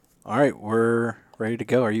All right, we're ready to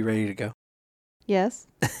go. Are you ready to go? Yes.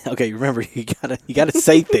 Okay, remember you gotta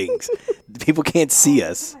say things. People can't see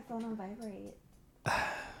us. My phone on vibrate.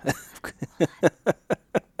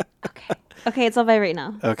 Okay, it's on vibrate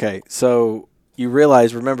now. Okay, so you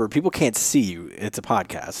realize, remember, people can't see you. It's a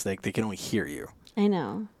podcast. They can only hear you. I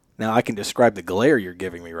know. Now I can describe the glare you're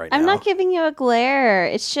giving me right now. I'm not giving you a glare.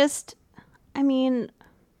 It's just, I mean,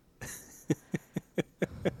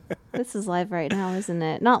 this is live right now, isn't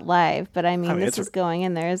it? Not live, but I mean this is going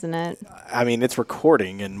in there, isn't it? I mean, it's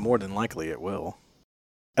recording, and more than likely it will.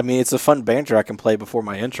 I mean, it's a fun banter I can play before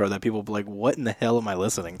my intro that people will be like, what in the hell am I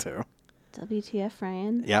listening to? WTF,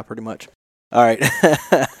 Ryan? Yeah, pretty much. All right.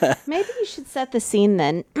 Maybe you should set the scene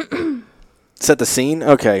then. Set the scene?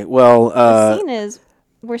 Okay, well... the scene is,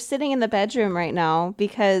 we're sitting in the bedroom right now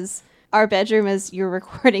because our bedroom is your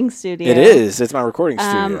recording studio. It is. It's my recording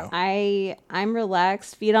studio. I'm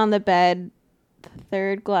relaxed, feet on the bed,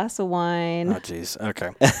 third glass of wine. Oh, jeez. Okay.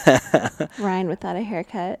 Ryan without a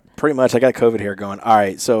haircut. Pretty much. I got COVID hair going. All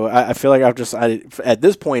right, so I feel like at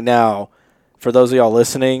this point now, for those of y'all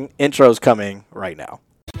listening, intro's coming right now.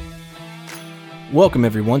 Welcome,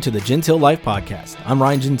 everyone, to the Gentile Life Podcast. I'm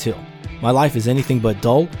Ryan Gentile. My life is anything but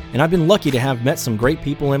dull, and I've been lucky to have met some great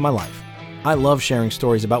people in my life. I love sharing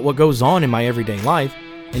stories about what goes on in my everyday life,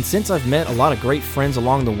 and since I've met a lot of great friends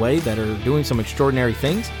along the way that are doing some extraordinary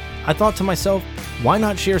things, I thought to myself, why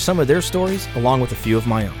not share some of their stories along with a few of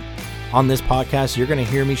my own? On this podcast, you're going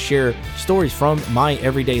to hear me share stories from my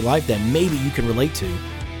everyday life that maybe you can relate to.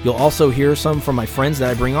 You'll also hear some from my friends that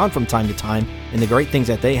I bring on from time to time and the great things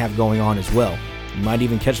that they have going on as well. You might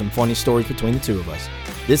even catch some funny stories between the two of us.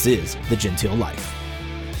 This is The Gentile Life.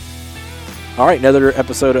 All right, another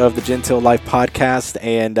episode of The Gentile Life Podcast,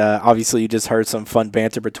 and obviously you just heard some fun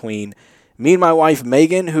banter between me and my wife,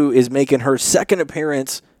 Megan, who is making her second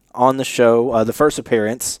appearance on the show. The first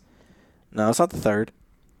appearance. No, it's not the third.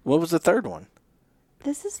 What was the third one?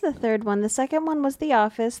 This is the third one. The second one was The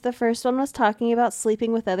Office. The first one was talking about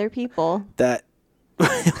sleeping with other people. That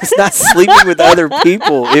it was not sleeping with other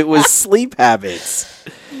people. It was sleep habits.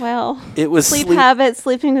 Well, it was sleep habits,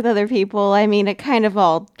 sleeping with other people. I mean, it kind of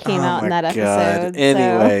all came out in that episode.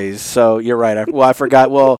 Anyways, so you're right. I forgot.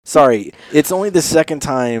 Well, sorry. It's only the second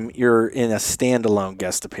time you're in a standalone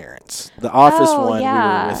guest appearance. The Office one, we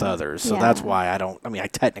were with others. So that's why I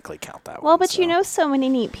technically count that one. Well, but you know so many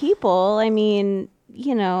neat people. I mean,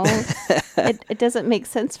 you know, it doesn't make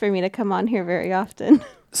sense for me to come on here very often.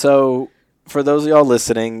 So for those of y'all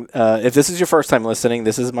listening, if this is your first time listening,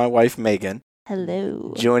 this is my wife, Megan.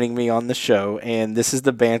 Hello. Joining me on the show, and this is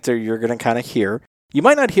the banter you're going to kind of hear. You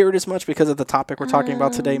might not hear it as much because of the topic we're talking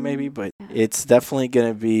about today, maybe, but it's definitely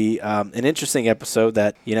going to be an interesting episode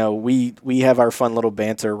that, you know, we have our fun little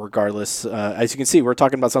banter regardless. As you can see, we're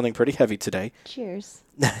talking about something pretty heavy today. Cheers.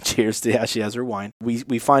 Cheers. Yeah, she has her wine.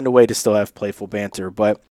 We find a way to still have playful banter,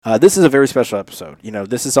 but this is a very special episode. You know,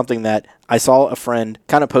 this is something that I saw a friend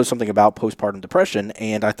kind of post something about postpartum depression,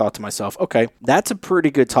 and I thought to myself, okay, that's a pretty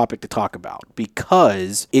good topic to talk about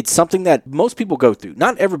because it's something that most people go through.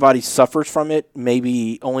 Not everybody suffers from it,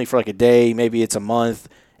 maybe only for like a day, maybe it's a month.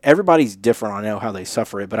 Everybody's different on how they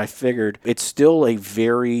suffer it, but I figured it's still a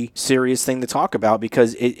very serious thing to talk about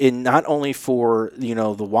because it not only for, you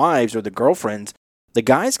know, the wives or the girlfriends, the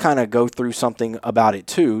guys kind of go through something about it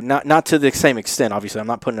too. Not to the same extent, obviously. I'm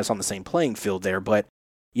not putting us on the same playing field there, but,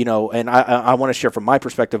 you know, and I want to share from my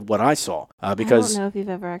perspective what I saw. Because I don't know if you've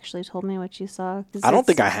ever actually told me what you saw. I don't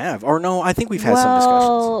think I have. Or no, I think we've had some discussions.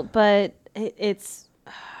 Well, but it's...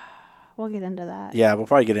 We'll get into that. Yeah, we'll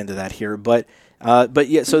probably get into that here. But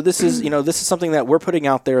yeah, so this is, you know, this is something that we're putting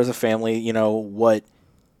out there as a family, you know, what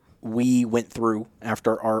we went through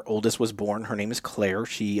after our oldest was born. Her name is Claire.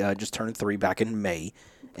 She just turned 3 back in May.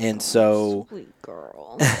 And so sweet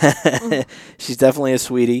girl. She's definitely a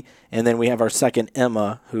sweetie. And then we have our second,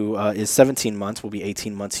 Emma, who is 17 months, will be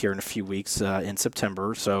 18 months here in a few weeks in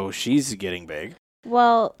September. So she's getting big.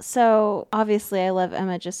 Well, so obviously I love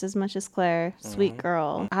Emma just as much as Claire. Sweet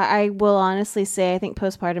girl. I will honestly say I think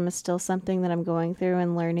postpartum is still something that I'm going through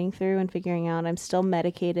and learning through and figuring out. I'm still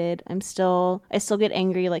medicated. I still get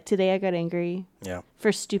angry. Like today I got angry. Yeah.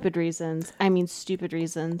 For stupid reasons. I mean stupid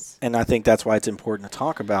reasons. And I think that's why it's important to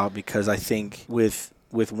talk about because I think with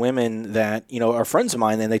women that, you know, are friends of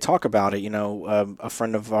mine and they talk about it, you know, a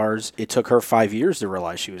friend of ours, it took her 5 years to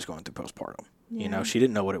realize she was going through postpartum. Yeah. You know, she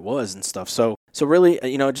didn't know what it was and stuff. So really,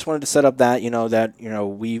 you know, I just wanted to set up that, you know,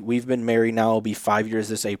 we've been married now. It'll be 5 years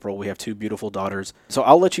this April. We have 2 beautiful daughters. So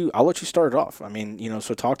I'll let you start it off. I mean, you know,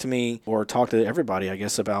 so talk to me or talk to everybody, I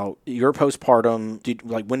guess, about your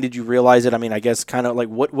postpartum. When did you realize it? I mean, I guess kind of like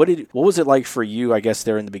what was it like for you, I guess,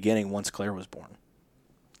 there in the beginning once Claire was born?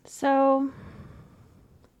 So,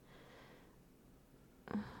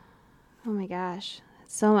 oh my gosh,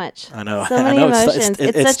 so much. I know. So many emotions.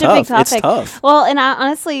 It's such a big topic. It's tough. Well, and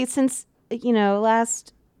honestly, since, I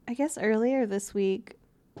guess earlier this week,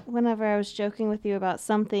 whenever I was joking with you about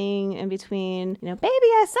something in between, baby,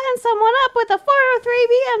 I signed someone up with a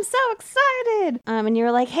 403B. I'm so excited. And you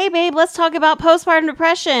were like, hey, babe, let's talk about postpartum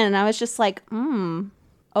depression. And I was just like,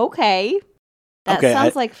 okay. That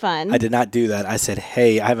sounds like fun. I did not do that. I said,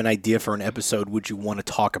 hey, I have an idea for an episode. Would you want to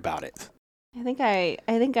talk about it? I think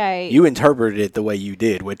I. You interpreted it the way you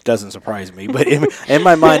did, which doesn't surprise me. But in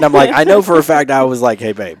my mind, I'm like, I know for a fact I was like,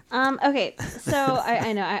 hey, babe. Okay. So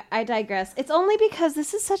I know I digress. It's only because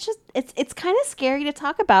this is it's kind of scary to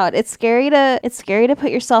talk about. It's scary to put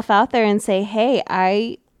yourself out there and say, hey,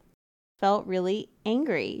 I felt really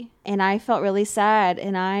angry and I felt really sad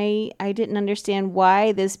and I didn't understand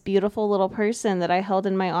why this beautiful little person that I held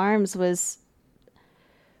in my arms was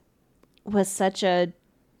such a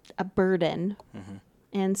burden. Mm-hmm.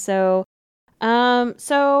 And so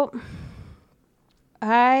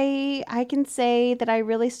I can say that I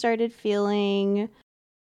really started feeling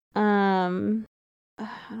I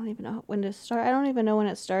don't even know when to start. I don't even know when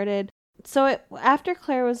it started. So after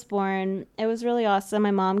Claire was born, it was really awesome.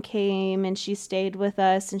 My mom came and she stayed with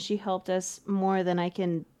us and she helped us more than I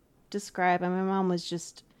can describe. And my mom was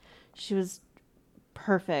she was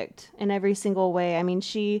perfect in every single way. I mean,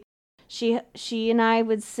 she and I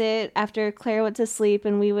would sit after Claire went to sleep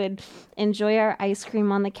and we would enjoy our ice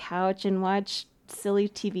cream on the couch and watch silly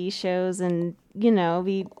TV shows. And,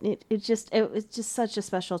 it was just such a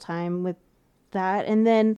special time with that. And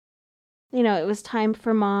then, it was time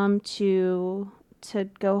for Mom to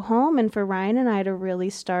go home and for Ryan and I to really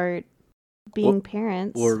start being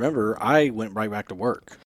parents. Well, remember, I went right back to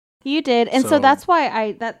work. You did. And so that's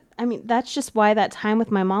why that's just why that time with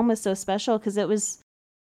my mom was so special, because it was,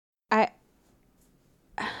 I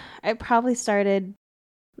probably started,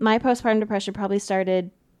 my postpartum depression probably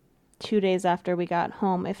started 2 days after we got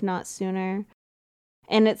home, if not sooner.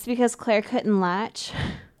 And it's because Claire couldn't latch.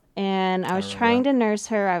 And I was trying to nurse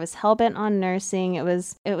her. I was hell-bent on nursing. It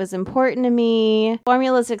was important to me.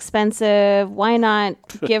 Formula's expensive. Why not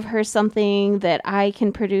give her something that I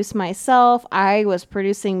can produce myself? I was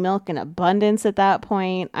producing milk in abundance at that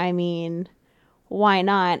point. I mean, why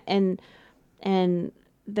not? And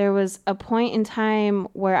there was a point in time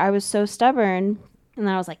where I was so stubborn, and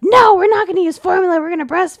I was like, no, we're not going to use formula. We're going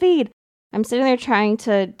to breastfeed. I'm sitting there trying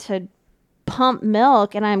to pump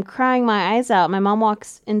milk and I'm crying my eyes out. My mom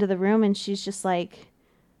walks into the room and she's just like,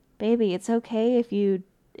 baby, it's okay if you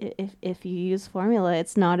use formula.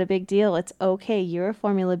 It's not a big deal. It's okay. You're a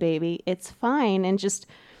formula baby. It's fine. And just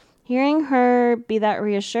hearing her be that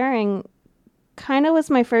reassuring kind of was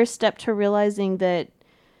my first step to realizing that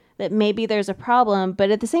maybe there's a problem.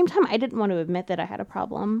 But at the same time, I didn't want to admit that I had a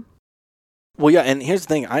problem. Well, yeah, and here's the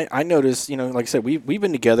thing. I noticed, like I said, we've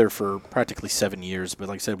been together for practically 7 years, but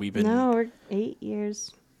like I said, we've been... No, we're 8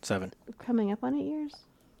 years. 7. Coming up on 8 years?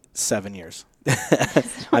 7 years.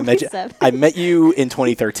 I met you in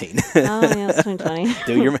 2013. Oh, yeah, it's 2020.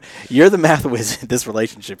 Dude, you're the math whiz in this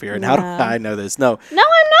relationship here, and how do I know this? No, I'm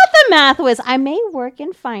not the math whiz. I may work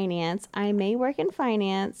in finance,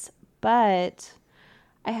 but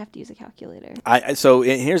I have to use a calculator. So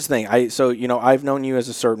here's the thing. I've known you as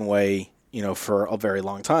a certain way, for a very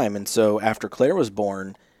long time. And so after Claire was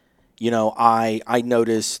born, I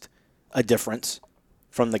noticed a difference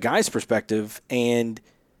from the guy's perspective. And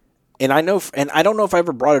I know, and I don't know if I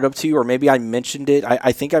ever brought it up to you or maybe I mentioned it.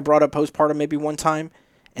 I think I brought up postpartum maybe one time.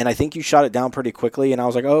 And I think you shot it down pretty quickly. And I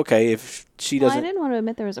was like, oh, okay, if she doesn't... Well, I didn't want to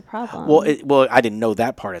admit there was a problem. Well, I didn't know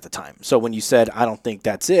that part at the time. So when you said, I don't think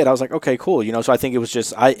that's it, I was like, okay, cool. So I think it was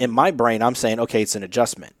just, in my brain, I'm saying, okay, it's an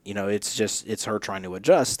adjustment. It's her trying to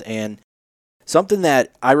adjust. And something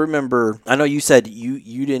that I remember, I know you said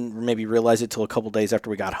you didn't maybe realize it till a couple days after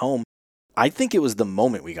we got home. I think it was the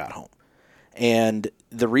moment we got home. And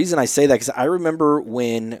the reason I say that, because I remember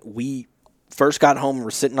when we first got home, we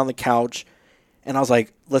were sitting on the couch, and I was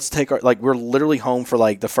like, let's take we're literally home for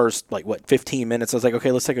the first, 15 minutes. I was like,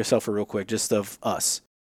 okay, let's take a selfie real quick, just of us.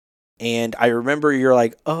 And I remember you're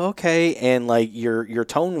like, oh, okay. And your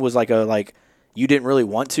tone was you didn't really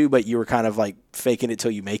want to, but you were kind of faking it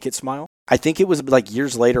till you make it smile. I think it was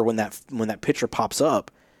years later when that picture pops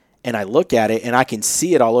up and I look at it and I can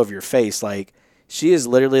see it all over your face. She is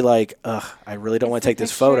literally ugh, I really don't want to take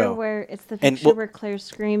this photo. It's the picture where Claire's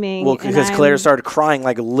screaming. Well, because Claire started crying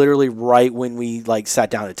literally right when we sat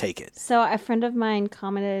down to take it. So a friend of mine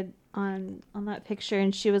commented on that picture,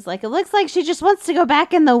 and she was like, it looks like she just wants to go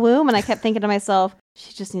back in the womb. And I kept thinking to myself,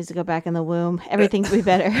 she just needs to go back in the womb. Everything will be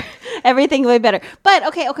better. Everything will be better. But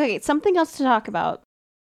okay, something else to talk about.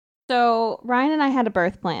 So Ryan and I had a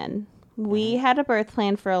birth plan. We had a birth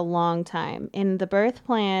plan for a long time, and the birth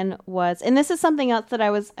plan was, and this is something else that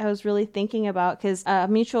I was really thinking about, because a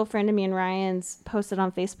mutual friend of me and Ryan's posted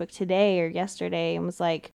on Facebook today or yesterday and was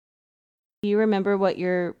like, do you remember what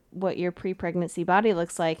your pre-pregnancy body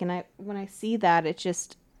looks like? And when I see that, it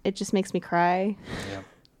just makes me cry. Yeah.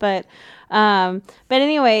 But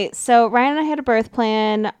anyway, so Ryan and I had a birth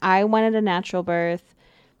plan. I wanted a natural birth.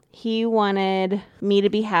 He wanted me to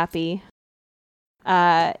be happy.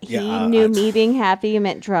 He knew me being happy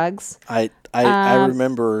meant drugs. I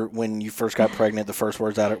remember when you first got pregnant, the first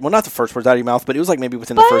words out of, well, not the first words out of your mouth, but it was like maybe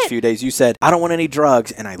within the first few days, you said, I don't want any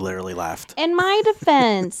drugs. And I literally laughed. In my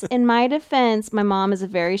defense, my mom is a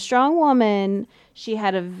very strong woman. She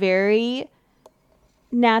had a very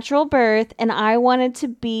natural birth, and I wanted to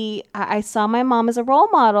be, I saw my mom as a role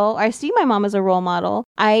model. I see my mom as a role model.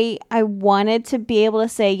 I wanted to be able to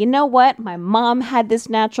say, you know what? My mom had this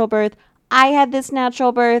natural birth. I had this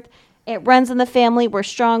natural birth. It runs in the family. We're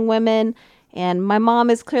strong women. And my mom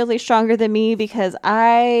is clearly stronger than me because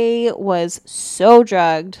I was so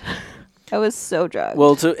drugged. I was so drugged.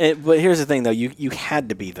 Well, but here's the thing, though. You had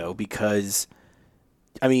to be, though, because,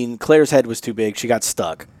 I mean, Claire's head was too big. She got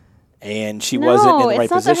stuck. And she wasn't in the right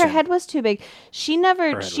position. No, it's not that her head was too big. She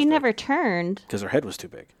never turned. Because her head was too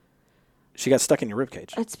big. She got stuck in your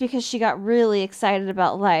ribcage. It's because she got really excited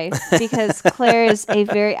about life. Because Claire is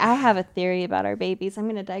I have a theory about our babies. I'm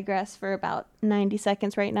going to digress for about 90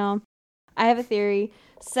 seconds right now. I have a theory.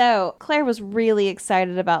 So Claire was really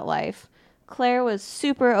excited about life. Claire was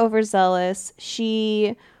super overzealous.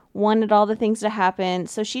 She wanted all the things to happen.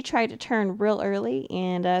 So she tried to turn real early,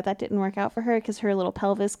 and that didn't work out for her because her little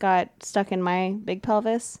pelvis got stuck in my big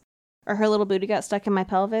pelvis. Or her little booty got stuck in my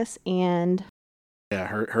pelvis, and... yeah,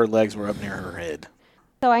 her legs were up near her head.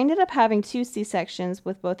 So I ended up having 2 C-sections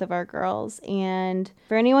with both of our girls. And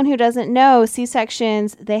for anyone who doesn't know,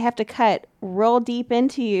 C-sections, they have to cut real deep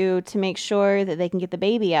into you to make sure that they can get the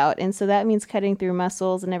baby out. And so that means cutting through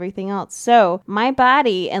muscles and everything else. So my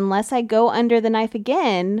body, unless I go under the knife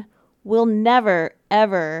again, will never,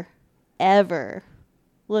 ever, ever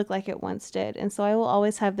look like it once did. And so I will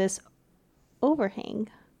always have this overhang.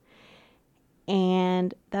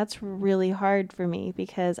 And that's really hard for me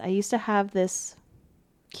because I used to have this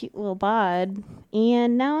cute little bod,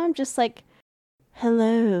 and now I'm just like,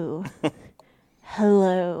 hello.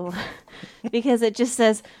 Hello. Because it just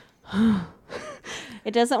says,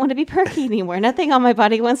 it doesn't want to be perky anymore. Nothing on my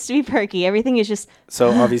body wants to be perky. Everything is just... So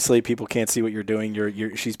obviously people can't see what you're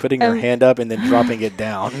doing. She's putting her hand up and then dropping it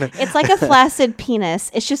down. It's like a flaccid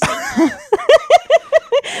penis. It's just...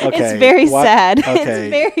 Okay. It's very sad. Okay.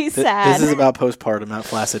 It's very sad. This is about postpartum, not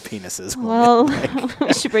flaccid penises. Well,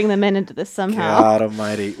 we should bring them into this somehow. God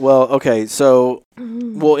almighty. Well, okay, so,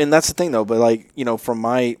 and that's the thing, though. But, like, you know, from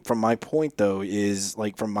my point, though, is,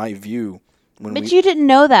 like, from my view. You didn't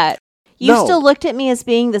know that. You still looked at me as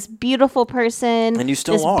being this beautiful person. And you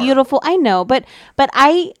still are. Beautiful. I know, but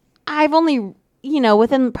I've only...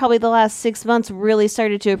 within probably the last 6 months, really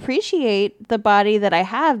started to appreciate the body that I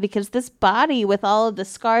have, because this body with all of the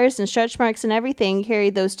scars and stretch marks and everything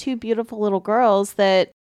carried those 2 beautiful little girls that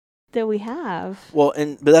we have. Well,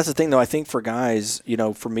 but that's the thing, though. I think for guys,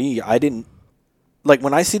 for me, I didn't, like,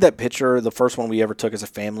 when I see that picture, the first one we ever took as a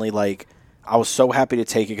family, like, I was so happy to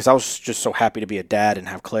take it because I was just so happy to be a dad and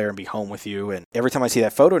have Claire and be home with you. And every time I see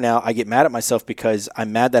that photo now, I get mad at myself because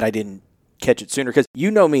I'm mad that I didn't catch it sooner, because you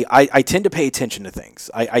know me, I tend to pay attention to things.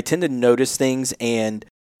 I tend to notice things, and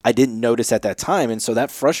I didn't notice at that time, and so that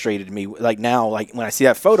frustrated me. Like now, like when I see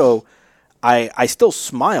that photo, I still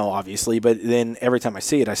smile, obviously, but then every time I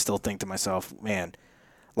see it, I still think to myself, man,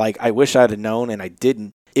 like I wish I'd have known, and I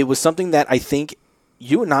didn't. It was something that I think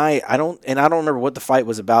you and I don't remember what the fight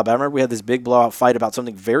was about, but I remember we had this big blowout fight about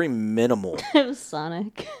something very minimal. It was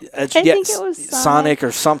Sonic. I think it was Sonic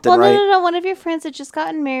or something, well, right? No. One of your friends had just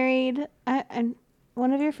gotten married.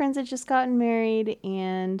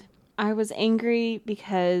 And I was angry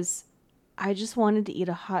because I just wanted to eat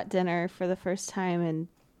a hot dinner for the first time in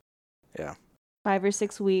 5 or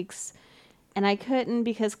 6 weeks. And I couldn't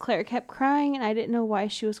because Claire kept crying, and I didn't know why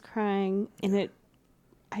she was crying. And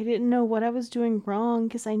I didn't know what I was doing wrong,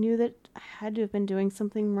 because I knew that I had to have been doing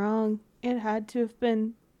something wrong. It had to have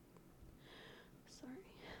been... Sorry.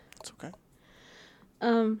 It's okay.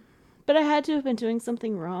 But I had to have been doing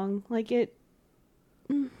something wrong. Like it...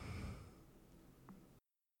 And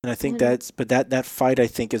I think that fight, I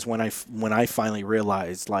think, is when I finally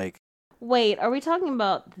realized, like, Wait, are we talking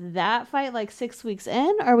about that fight like 6 weeks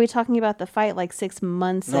in? Or are we talking about the fight like 6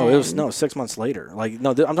 months in? No, it was 6 months later. Like,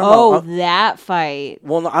 no, I'm talking about. That fight.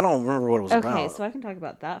 Well, no, I don't remember what it was about. Okay, so I can talk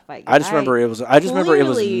about that fight. I just remember it was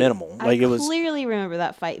minimal. Like, it was. Clearly remember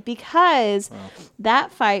that fight because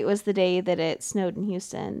that fight was the day that it snowed in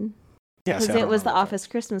Houston. Yeah, because it was the office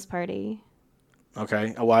Christmas party.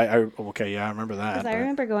 Okay. Oh, I remember that. Because I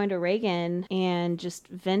remember going to Reagan and just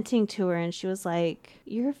venting to her, and she was like,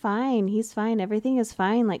 "You're fine. He's fine. Everything is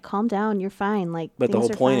fine. Like, calm down. You're fine." Like, but the whole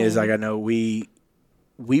point is, like, I know we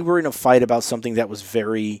were in a fight about something that was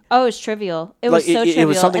very. Oh, it was trivial. It was so trivial. It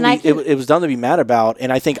was something it was done to be mad about,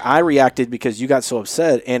 and I think I reacted because you got so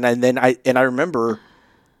upset, and then I remember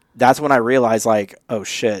that's when I realized, like, oh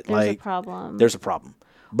shit, there's a problem. There's a problem.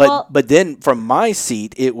 But then from my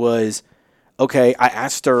seat, it was. Okay, I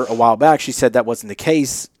asked her a while back. She said that wasn't the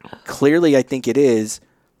case. Clearly, I think it is.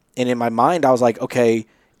 And in my mind, I was like, okay,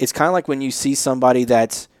 it's kind of like when you see somebody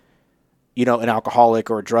that's, an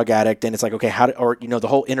alcoholic or a drug addict, and it's like, okay, the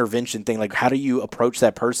whole intervention thing, like, how do you approach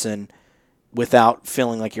that person without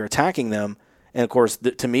feeling like you're attacking them? And, of course,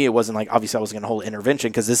 to me, it wasn't like, obviously, I wasn't going to hold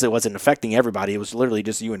intervention because it wasn't affecting everybody. It was literally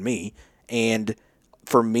just you and me. And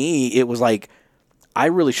for me, it was like I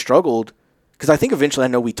really struggled. Because I think eventually I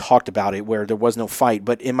know we talked about it where there was no fight.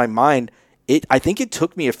 But in my mind, I think it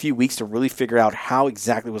took me a few weeks to really figure out how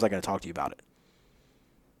exactly was I going to talk to you about it.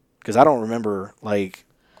 Because I don't remember, like,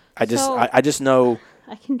 I just know.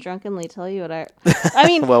 I can drunkenly tell you what I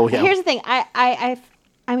mean, well, yeah. Here's the thing. I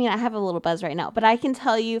have a little buzz right now. But I can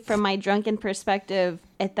tell you from my drunken perspective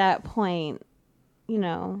at that point,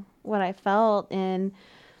 what I felt. And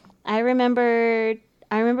I remember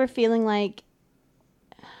feeling like.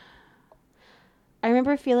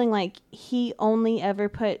 He only ever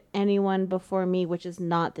put anyone before me, which is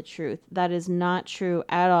not the truth. That is not true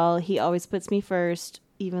at all. He always puts me first.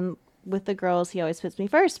 Even with the girls, he always puts me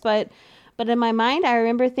first. But in my mind, I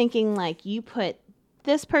remember thinking, like, you put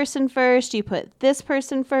this person first, you put this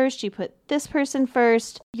person first, you put this person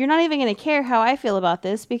first. You're not even going to care how I feel about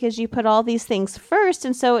this because you put all these things first.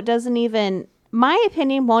 And so it doesn't even... My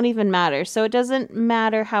opinion won't even matter. So it doesn't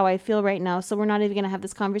matter how I feel right now. So we're not even going to have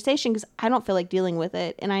this conversation because I don't feel like dealing with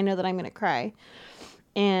it. And I know that I'm going to cry.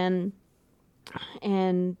 And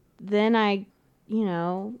then I,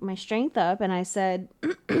 my strength up and I said,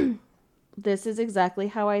 this is exactly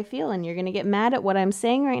how I feel. And you're going to get mad at what I'm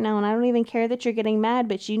saying right now. And I don't even care that you're getting mad,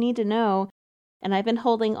 but you need to know. And I've been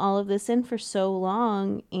holding all of this in for so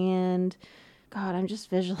long. And God, I'm just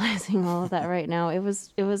visualizing all of that right now. It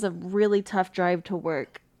was a really tough drive to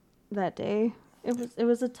work that day. It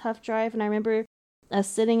was a tough drive, and I remember us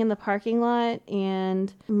sitting in the parking lot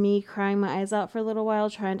and me crying my eyes out for a little while,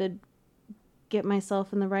 trying to get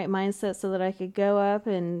myself in the right mindset so that I could go up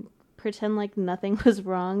and pretend like nothing was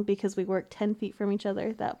wrong because we worked 10 feet from each other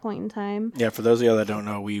at that point in time. Yeah, for those of you that don't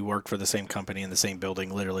know, we worked for the same company in the same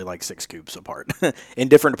building, literally like 6 scoops apart in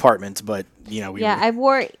different departments, but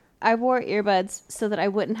I wore earbuds so that I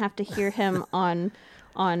wouldn't have to hear him on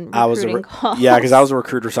recruiting calls. Yeah, because I was a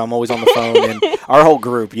recruiter, so I'm always on the phone. And our whole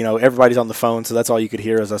group, everybody's on the phone, so that's all you could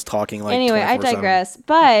hear is us talking. Like anyway, I digress.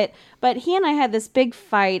 But he and I had this big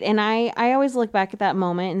fight, and I always look back at that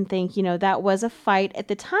moment and think, that was a fight at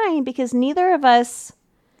the time because neither of us.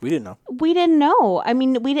 We didn't know. I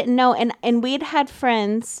mean, we didn't know, and we'd had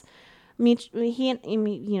friends. Friends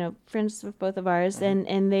with both of ours, mm-hmm.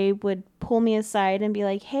 and they would pull me aside and be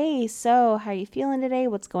like, "Hey, so how are you feeling today?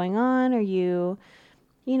 What's going on? Are you,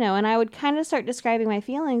 And I would kind of start describing my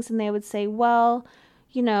feelings, and they would say, "Well,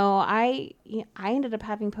 I ended up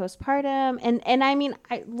having postpartum," and I mean,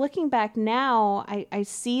 looking back now, I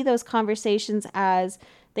see those conversations as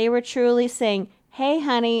they were truly saying, "Hey,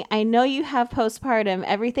 honey, I know you have postpartum.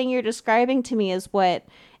 Everything you're describing to me is what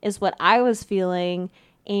I was feeling."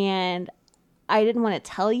 And I didn't want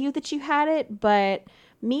to tell you that you had it, but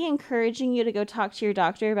me encouraging you to go talk to your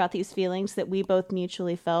doctor about these feelings that we both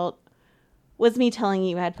mutually felt was me telling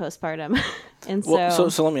you had postpartum. And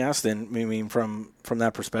so let me ask then, I mean, from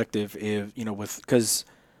that perspective, if, because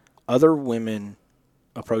other women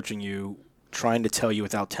approaching you, trying to tell you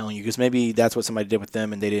without telling you, because maybe that's what somebody did with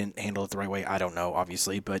them and they didn't handle it the right way. I don't know,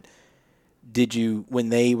 obviously, but did you, when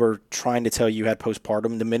they were trying to tell you had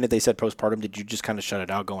postpartum, the minute they said postpartum, did you just kind of shut it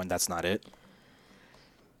out going, that's not it?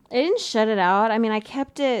 I didn't shut it out. I mean, I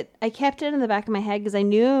kept it in the back of my head because I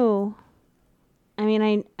knew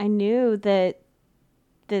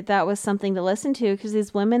that was something to listen to because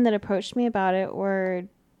these women that approached me about it were,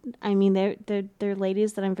 they're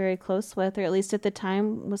ladies that I'm very close with, or at least at the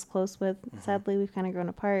time was close with. Mm-hmm. Sadly, we've kind of grown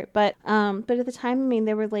apart. But at the time,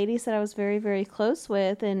 there were ladies that I was very, very close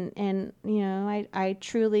with, and I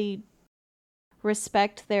truly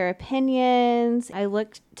respect their opinions. I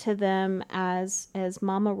looked to them as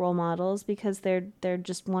mama role models because they're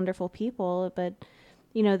just wonderful people. But,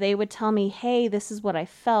 you know, they would tell me, hey, this is what I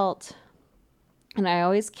felt. And I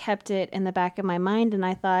always kept it in the back of my mind. And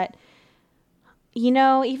I thought, you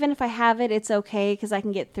know, even if I have it, it's okay because I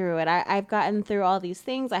can get through it. I've gotten through all these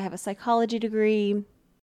things. I have a psychology degree.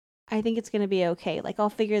 I think it's going to be okay. Like, I'll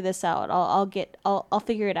figure this out. I'll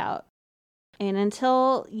figure it out. And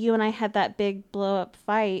until you and I had that big blow up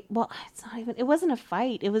fight, well, it wasn't a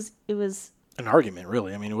fight. It was an argument,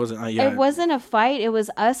 really. I mean, it wasn't. It wasn't a fight. It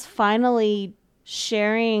was us finally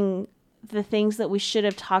sharing the things that we should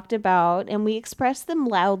have talked about, and we expressed them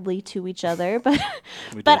loudly to each other. But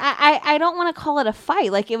I don't want to call it a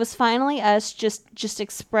fight. Like, it was finally us just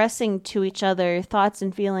expressing to each other thoughts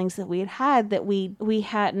and feelings that we had that we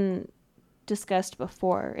hadn't discussed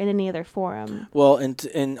before in any other forum. Well,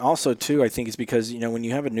 and also too, I think it's because, you know, when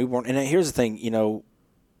you have a newborn, and here's the thing, you know,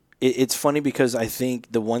 it's funny because I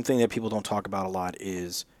think the one thing that people don't talk about a lot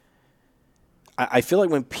is I feel like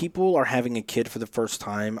when people are having a kid for the first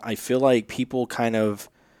time, I feel like people kind of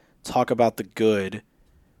talk about the good,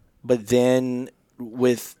 but then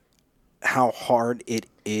with how hard it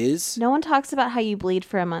is. No one talks about how you bleed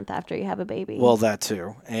for a month after you have a baby. Well, that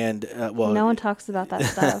too. And no one talks about that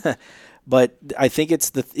stuff. But I think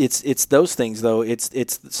it's those things though.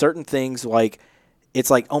 It's certain things like it's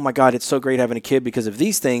like, oh my God, it's so great having a kid because of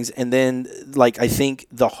these things. And then like I think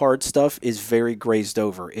the hard stuff is very grazed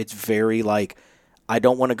over. It's very like I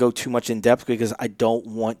don't want to go too much in depth because I don't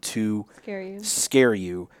want to scare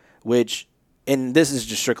you, which, and this is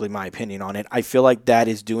just strictly my opinion on it, I feel like that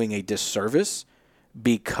is doing a disservice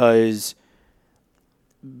because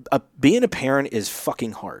being a parent is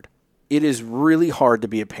fucking hard. It is really hard to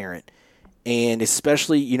be a parent. And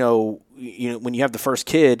especially, you know, when you have the first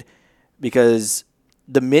kid, because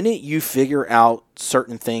the minute you figure out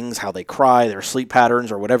certain things, how they cry, their sleep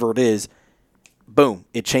patterns or whatever it is, boom,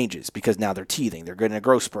 it changes because now they're teething, they're getting a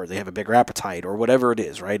growth spurt, they have a bigger appetite or whatever it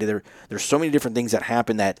is, right? There's so many different things that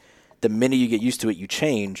happen that the minute you get used to it, you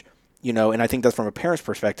change, you know, and I think that's from a parent's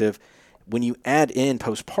perspective. When you add in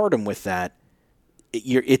postpartum with that,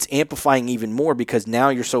 it's amplifying even more because now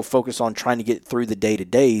you're so focused on trying to get through the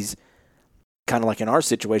day-to-days, kind of like in our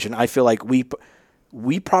situation. I feel like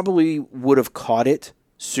we probably would have caught it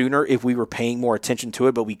sooner if we were paying more attention to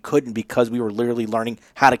it, but we couldn't because we were literally learning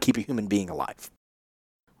how to keep a human being alive.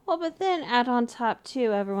 Well, but then add on top,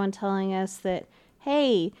 too, everyone telling us that,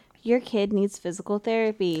 hey, your kid needs physical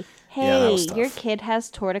therapy. Hey, your kid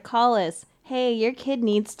has torticollis. Hey, your kid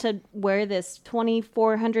needs to wear this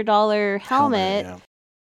 $2,400 helmet. Yeah.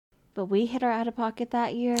 But we hit our out-of-pocket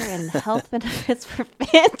that year, and health benefits were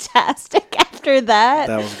fantastic after that.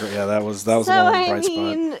 That was great. Yeah, that was so, another bright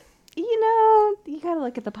spot. You know, you got to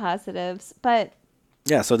look at the positives. But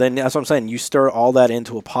yeah, so then that's what I'm saying. You stir all that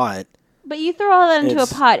into a pot. But you throw all that into a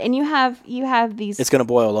pot, and you have these. It's going to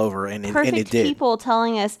boil over, and it did. People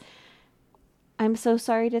telling us, "I'm so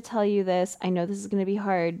sorry to tell you this. I know this is going to be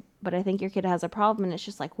hard, but I think your kid has a problem." And it's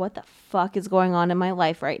just like, what the fuck is going on in my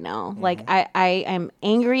life right now? Mm-hmm. Like, I am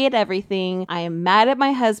angry at everything. I am mad at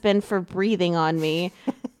my husband for breathing on me.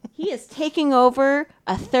 He is taking over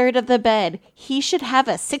a third of the bed. He should have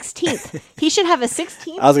a 16th. He should have a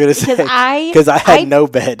 16th. I was going to say, because I had no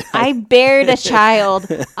bed. I bared a child.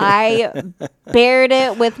 I bared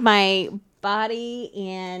it with my body,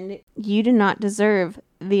 and you do not deserve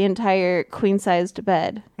the entire queen-sized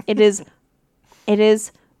bed. It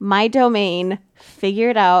is my domain.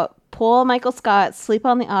 Figure it out. Pull Michael Scott. Sleep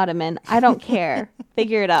on the ottoman. I don't care.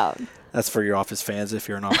 Figure it out. That's for your Office fans if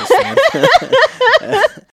you're an Office fan.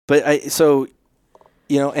 But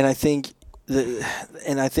and I think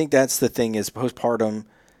that's the thing is postpartum.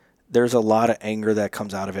 There's a lot of anger that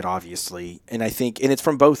comes out of it, obviously, and it's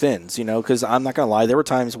from both ends, you know. Because I'm not gonna lie, there were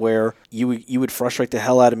times where you would frustrate the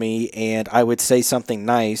hell out of me, and I would say something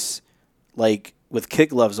nice, like with kid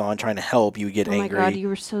gloves on, trying to help. You would get angry. Oh my God, you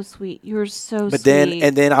were so sweet. You were so but sweet.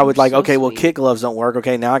 then I would okay, well, kid gloves don't work.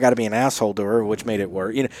 Okay, now I got to be an asshole to her, which made it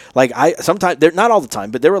work. You know, like sometimes, not all the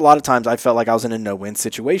time, but there were a lot of times I felt like I was in a no-win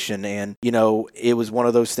situation, and you know, it was one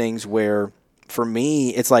of those things where, for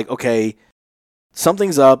me, it's like, okay,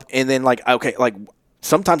 something's up, and then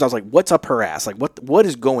sometimes I was like, what's up her ass? Like, what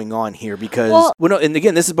is going on here? Because no, and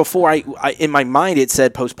again, this is before I in my mind it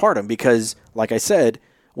said postpartum because, like I said.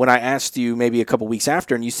 When I asked you maybe a couple weeks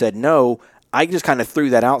after and you said no, I just kind of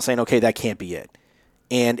threw that out saying, okay, that can't be it.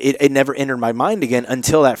 And it never entered my mind again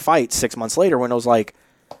until that fight 6 months later when I was like,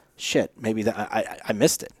 shit, maybe that I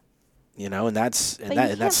missed it. You know, and that's but you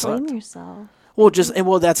can't blame yourself. Well,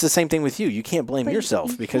 that's the same thing with you. You can't blame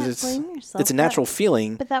yourself because it's a natural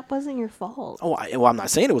feeling. But that wasn't your fault. Oh, I'm not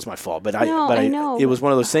saying it was my fault, but I know. It was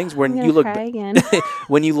one of those things when you look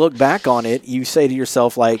when you look back on it, you say to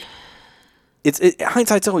yourself like,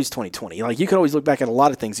 hindsight's always 20/20. Like you could always look back at a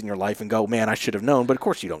lot of things in your life and go, man, I should have known. But of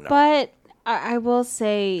course you don't know. But I will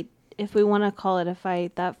say, if we want to call it a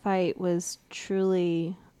fight, that fight was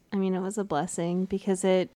truly, it was a blessing because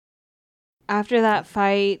after that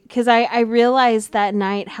fight, because I realized that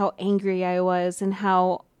night how angry I was and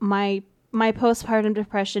how my postpartum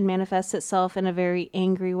depression manifests itself in a very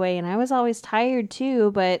angry way. And I was always tired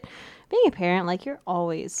too, but being a parent, like you're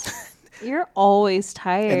always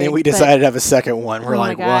tired. And then we decided to have a second one. We're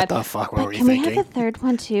like, what the fuck were we thinking? Can we have a third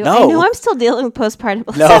one too? No. I know I'm still dealing with postpartum.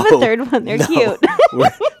 Let's have a third one. They're cute.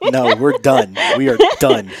 We're done. We are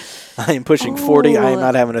done. I am pushing 40. I am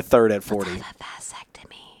not having a third at 40. Let's have a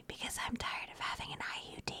vasectomy because I'm tired of having an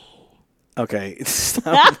IUD. Okay.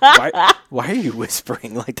 Stop. Why are you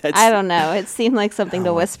whispering like that? I don't know. It seemed like something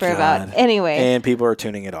to whisper about. Anyway. And people are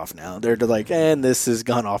tuning it off now. They're like, and this has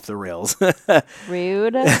gone off the rails.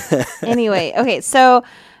 Rude. Anyway. Okay. So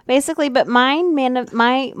basically, but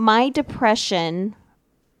my depression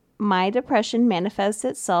manifests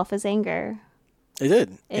itself as anger. It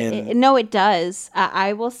did. No, it does.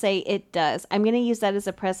 I will say it does. I'm going to use that as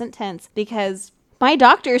a present tense because my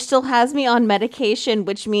doctor still has me on medication,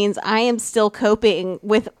 which means I am still coping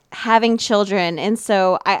with having children. And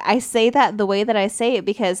so I say that the way that I say it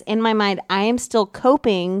because in my mind, I am still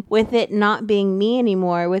coping with it not being me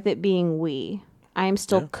anymore, with it being we. I am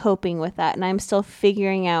still coping with that, and I'm still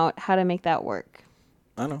figuring out how to make that work.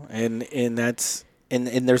 I know. And that's and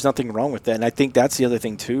there's nothing wrong with that. And I think that's the other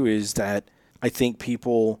thing, too, is that I think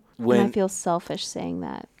people when... And I feel selfish saying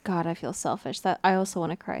that. God, I feel selfish. That I also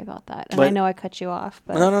want to cry about that. And I know I cut you off.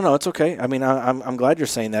 But No, it's okay. I mean, I'm glad you're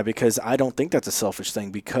saying that because I don't think that's a selfish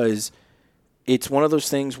thing because it's one of those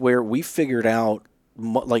things where we figured out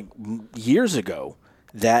like years ago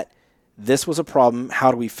that this was a problem.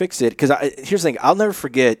 How do we fix it? Because here's the thing. I'll never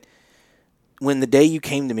forget when the day you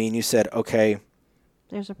came to me and you said, okay,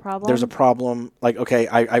 there's a problem. There's a problem. Like, okay,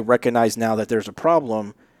 I recognize now that there's a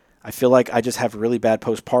problem. I feel like I just have really bad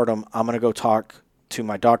postpartum. I'm going to go talk to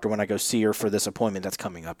my doctor when I go see her for this appointment that's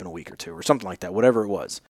coming up in a week or two or something like that, whatever it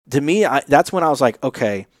was. To me, that's when I was like,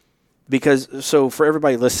 okay, because so for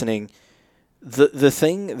everybody listening, the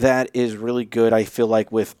thing that is really good, I feel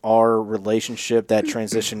like with our relationship that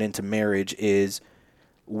transitioned into marriage is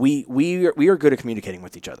we are good at communicating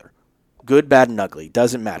with each other. Good, bad, and ugly.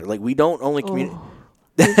 Doesn't matter. Like we don't only communicate.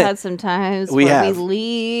 We've had some times where we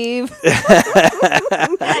leave. They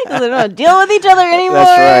don't deal with each other anymore.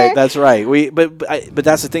 That's right. But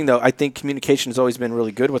that's the thing, though. I think communication has always been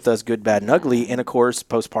really good with us, good, bad, and ugly. And, of course,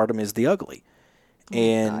 postpartum is the ugly.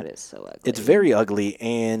 And God, it's so ugly. It's very ugly.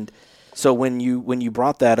 And so when you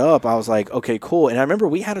brought that up, I was like, okay, cool. And I remember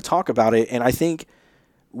we had to talk about it. And I think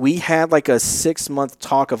we had like a 6-month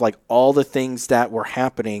talk of like all the things that were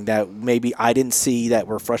happening that maybe I didn't see that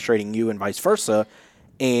were frustrating you and vice versa.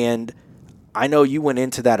 And I know you went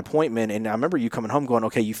into that appointment, and I remember you coming home going,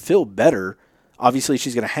 okay, you feel better. Obviously,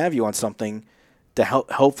 she's going to have you on something to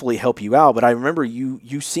hopefully help you out. But I remember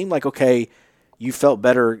you seemed like, okay, you felt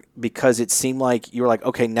better because it seemed like you were like,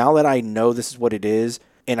 okay, now that I know this is what it is,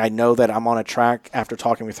 and I know that I'm on a track after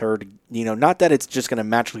talking with her, not that it's just going to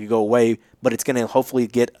magically go away, but it's going to hopefully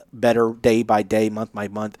get better day by day, month by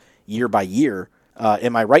month, year by year.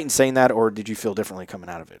 Am I right in saying that, or did you feel differently coming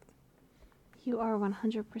out of it? You are 100%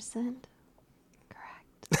 correct.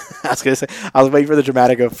 I was going to say, I was waiting for the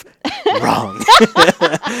dramatic of wrong.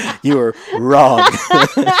 You were wrong.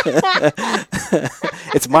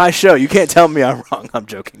 It's my show. You can't tell me I'm wrong. I'm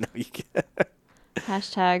joking. No, you can't.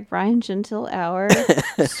 Hashtag Brian Gentile Hour.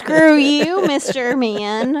 Screw you, Mr.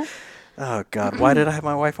 Man. Oh, God. Why did I have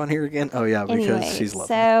my wife on here again? Oh, yeah, because she's lovely.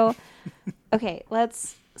 So, okay,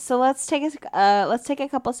 let's take a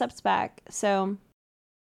couple steps back. So,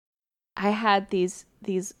 I had these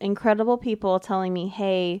incredible people telling me,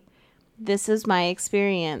 hey, this is my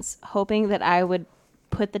experience, hoping that I would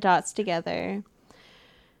put the dots together.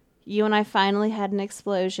 You and I finally had an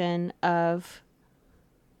explosion of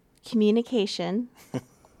communication.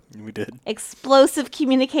 We did. Explosive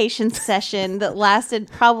communication session that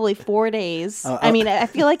lasted probably 4 days. I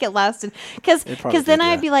feel like it lasted because then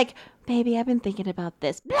I'd be like, baby, I've been thinking about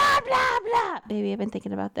this. Blah, blah, blah. Baby, I've been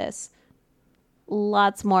thinking about this.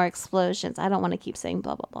 Lots more explosions. I don't want to keep saying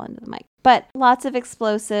blah, blah, blah into the mic. But lots of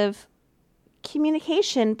explosive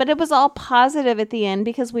communication. But it was all positive at the end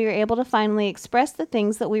because we were able to finally express the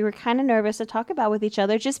things that we were kind of nervous to talk about with each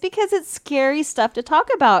other just because it's scary stuff to talk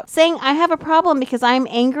about. Saying I have a problem because I'm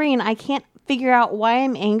angry and I can't figure out why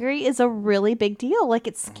I'm angry is a really big deal. Like,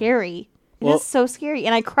 it's scary. It is so scary.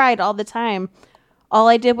 And I cried all the time. All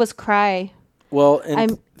I did was cry. Well,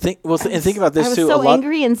 and think about this too. I was so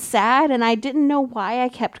angry and sad, and I didn't know why I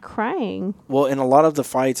kept crying. Well, and a lot of the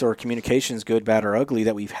fights or communications, good, bad, or ugly,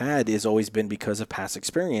 that we've had has always been because of past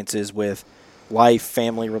experiences with life,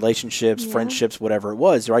 family, relationships, friendships, whatever it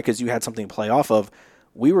was, right? Because you had something to play off of.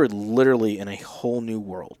 We were literally in a whole new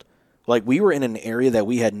world. Like, we were in an area that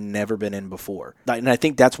we had never been in before. And I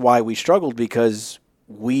think that's why we struggled, because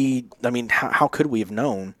how could we have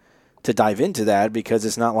known to dive into that? Because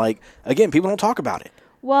it's not like, again, people don't talk about it.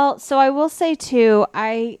 Well, so I will say too,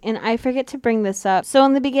 I forget to bring this up. So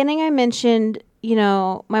in the beginning I mentioned,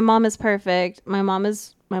 my mom is perfect. My mom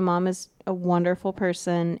is a wonderful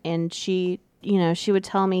person, and she would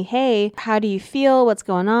tell me, "Hey, how do you feel? What's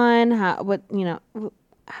going on?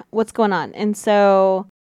 What's going on?" And so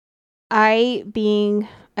I, being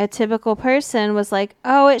a typical person, was like,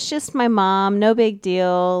 "Oh, it's just my mom, no big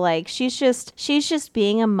deal. Like, she's just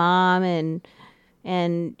being a mom and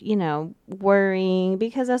worrying,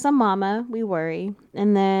 because as a mama, we worry."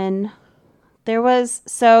 And then there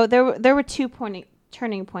were two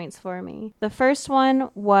turning points for me. The first one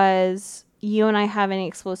was you and I having an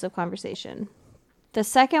explosive conversation. The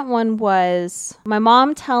second one was my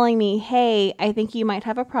mom telling me, "Hey, I think you might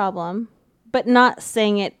have a problem," but not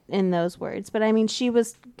saying it in those words. But I mean, she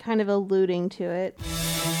was kind of alluding to it.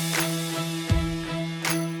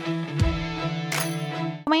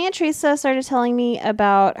 My Aunt Teresa started telling me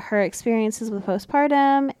about her experiences with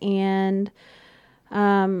postpartum and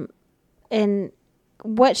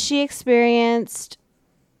what she experienced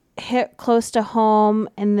hit close to home.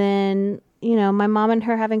 And then, my mom and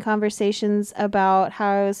her having conversations about how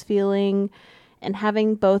I was feeling, and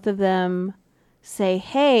having both of them say,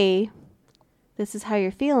 "Hey, this is how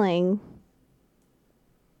you're feeling."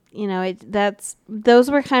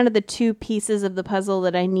 Those were kind of the two pieces of the puzzle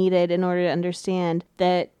that I needed in order to understand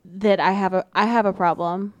that I have a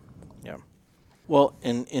problem. Yeah. Well,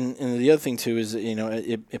 and the other thing too is,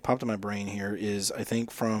 it popped in my brain here is, I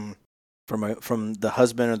think from the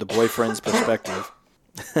husband or the boyfriend's perspective.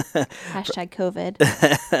 Hashtag COVID.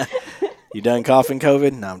 You done coughing,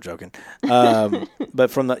 COVID? No, I'm joking.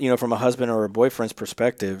 But from a husband or a boyfriend's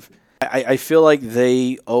perspective, I feel like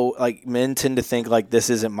men tend to think like, this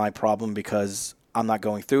isn't my problem because I'm not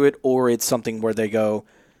going through it, or it's something where they go,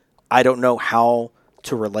 I don't know how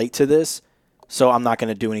to relate to this, so I'm not going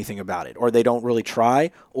to do anything about it. Or they don't really try,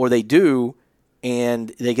 or they do, and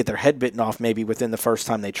they get their head bitten off maybe within the first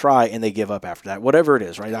time they try, and they give up after that. Whatever it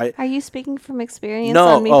is, right? Are you speaking from experience? No.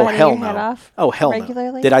 On me Oh, biting hell your no. head off Oh, hell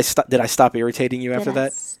regularly? no. Did I stop irritating you after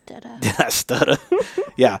that? Stutter? Did I stutter?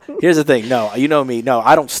 Yeah. Here's the thing. No, you know me. No,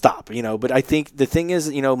 I don't stop. But I think the thing is,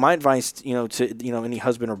 my advice, to any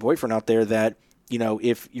husband or boyfriend out there, that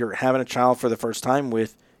if you're having a child for the first time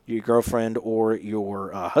with your girlfriend or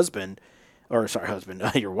your husband,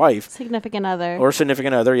 your wife, significant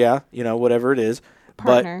other, yeah, whatever it is,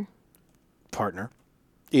 partner,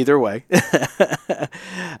 either way.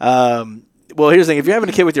 Well, here's the thing. If you're having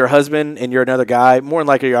a kid with your husband and you're another guy, more than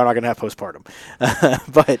likely you're not going to have postpartum.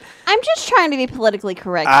 But I'm just trying to be politically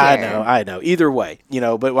correct here. I know. Either way,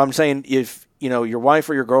 but what I'm saying, if, your wife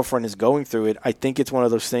or your girlfriend is going through it, I think it's one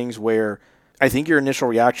of those things where I think your initial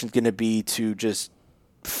reaction is going to be to just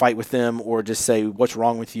fight with them, or just say, "What's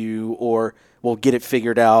wrong with you?" Or, "Well, get it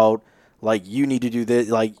figured out. Like, you need to do this."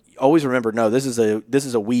 Like, always remember, no, this is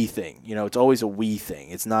a we thing. It's always a we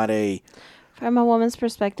thing. It's not a... From a woman's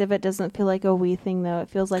perspective, it doesn't feel like a we thing, though. It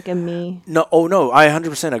feels like a me. No, I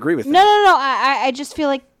 100% agree with that. No. I just feel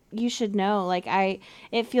like you should know. Like,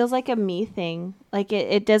 it feels like a me thing. Like,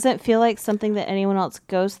 it doesn't feel like something that anyone else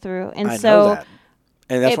goes through. And I know that.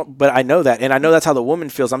 And but I know that, and I know that's how the woman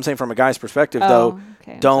feels. I'm saying from a guy's perspective, though.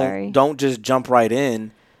 Okay, don't just jump right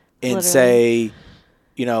in and say,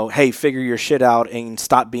 "Hey, figure your shit out and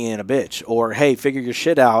stop being a bitch," or, "Hey, figure your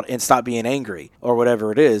shit out and stop being angry," or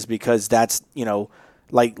whatever it is, because that's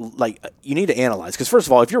like you need to analyze. Because first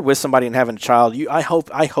of all, if you're with somebody and having a child, I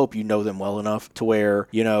hope you know them well enough to where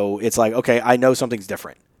it's like, okay, I know something's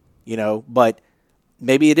different, but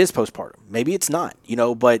maybe it is postpartum, maybe it's not,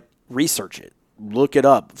 but research it. Look it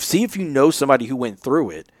up. See if you know somebody who went through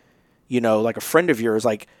it, like a friend of yours,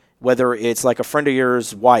 like whether it's like a friend of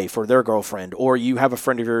yours' wife or their girlfriend, or you have a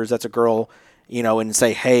friend of yours that's a girl, and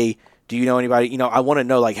say, "Hey, do you know anybody?" I want to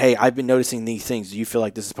know, like, "Hey, I've been noticing these things. Do you feel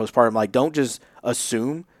like this is postpartum?" Like, don't just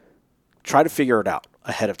assume. Try to figure it out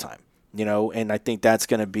ahead of time, and I think that's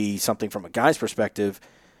going to be something from a guy's perspective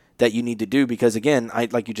that you need to do, because, again,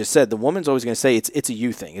 like you just said, the woman's always going to say it's a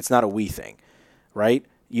you thing. It's not a we thing, right?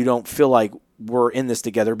 You don't feel like we're in this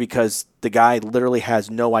together because the guy literally has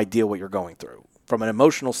no idea what you're going through. From an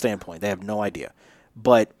emotional standpoint, they have no idea.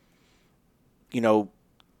 But,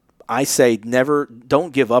 I say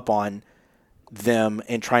don't give up on them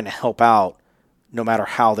and trying to help out no matter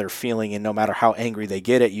how they're feeling and no matter how angry they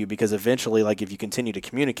get at you, because eventually, like, if you continue to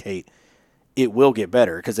communicate, it will get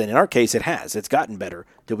better. Because in our case, it has. It's gotten better.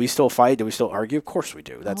 Do we still fight? Do we still argue? Of course we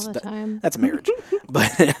do. All the time. That's marriage.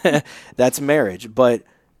 But that's marriage. But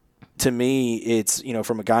to me, it's,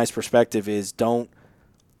 from a guy's perspective, is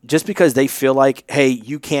just because they feel like, hey,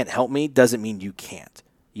 you can't help me, doesn't mean you can't.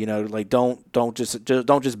 Don't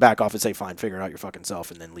just back off and say, fine, figure it out your fucking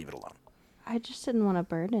self, and then leave it alone. I just didn't want to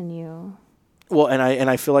burden you. Well, and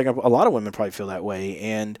I feel like a lot of women probably feel that way,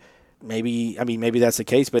 and maybe that's the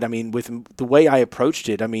case. But with the way I approached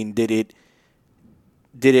it, did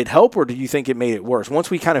it help, or do you think it made it worse? Once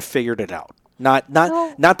we kind of figured it out, not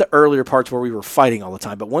the earlier parts where we were fighting all the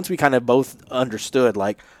time, but once we kind of both understood,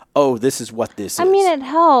 like, oh, this is what this is. It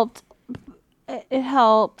helped. It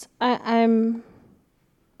helped.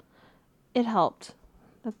 It helped.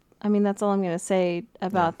 That's all I'm going to say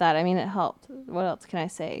about that. It helped. What else can I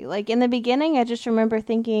say? Like, in the beginning, I just remember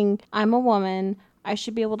thinking, I'm a woman. I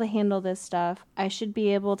should be able to handle this stuff. I should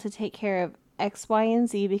be able to take care of X, Y, and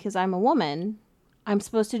Z because I'm a woman. I'm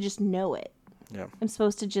supposed to just know it. Yeah. I'm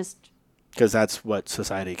supposed to just... Because that's what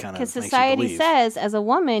society kind of makes you believe. Because society says, as a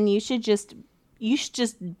woman, you should just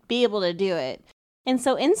be able to do it. And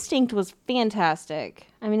so instinct was fantastic.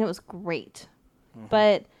 It was great. Mm-hmm.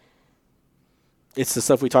 But... it's the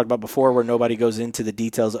stuff we talked about before where nobody goes into the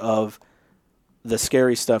details of the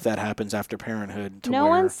scary stuff that happens after parenthood. No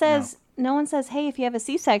one says, hey, if you have a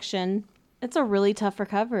C-section, it's a really tough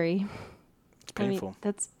recovery. It's painful.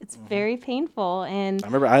 It's very painful. And I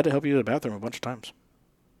remember I had to help you to the bathroom a bunch of times.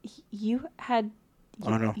 You had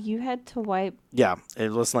to wipe. Yeah.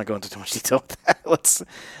 Let's not go into too much detail with that.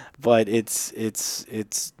 But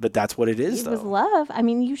but that's what it is, though. It was love.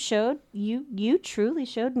 You truly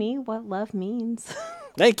showed me what love means.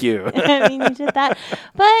 Thank you. You did that.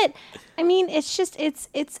 But, it's just,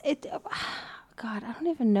 God, I don't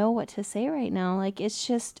even know what to say right now. Like, it's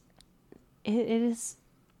just, it is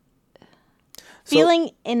feeling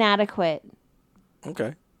inadequate.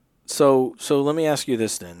 Okay. So let me ask you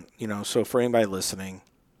this then. So for anybody listening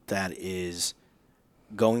that is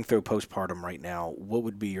going through postpartum right now, what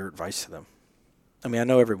would be your advice to them? I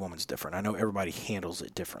know every woman's different. I know everybody handles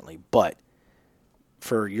it differently, but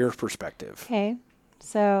for your perspective. Okay.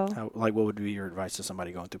 So. What would be your advice to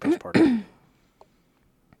somebody going through postpartum?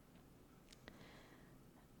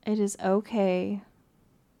 It is okay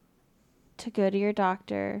to go to your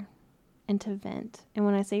doctor and to vent. And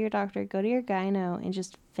when I say your doctor, go to your gyno and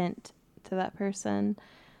just vent to that person.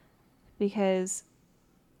 Because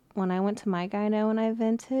when I went to my gyno and I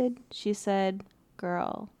vented, she said,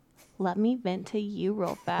 girl, let me vent to you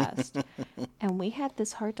real fast. And we had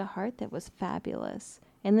this heart-to-heart that was fabulous.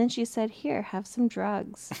 And then she said, here, have some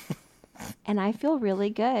drugs. And I feel really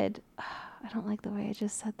good. I don't like the way I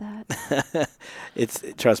just said that.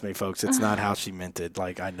 Trust me, folks, it's not how she meant it.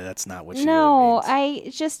 Like, I know that's not what she really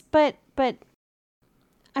means. But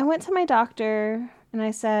I went to my doctor and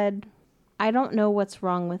I said, I don't know what's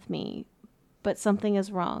wrong with me, but something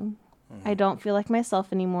is wrong. Mm-hmm. I don't feel like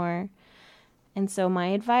myself anymore. And so my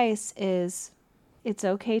advice is, it's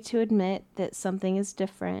okay to admit that something is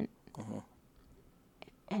different. Mm-hmm.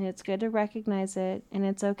 And it's good to recognize it. And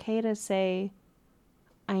it's okay to say,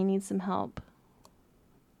 I need some help.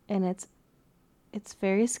 And it's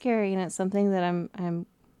very scary, and it's something that I'm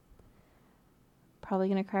probably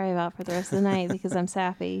going to cry about for the rest of the night because I'm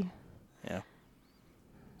sappy. Yeah.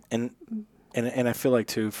 And I feel like,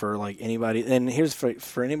 too, for like anybody, and here's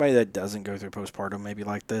for anybody that doesn't go through postpartum maybe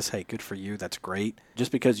like this, hey, good for you. That's great.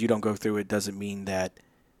 Just because you don't go through it doesn't mean that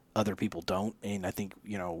other people don't. And I think,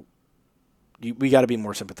 we got to be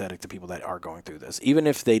more sympathetic to people that are going through this, even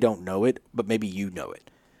if they don't know it, but maybe you know it.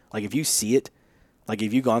 Like, if you see it, like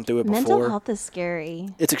if you've gone through it before. Mental health is scary.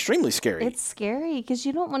 It's extremely scary. It's scary because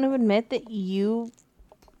you don't want to admit that you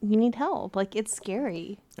need help. Like, it's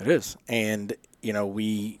scary. It is. And,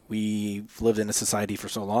 we've lived in a society for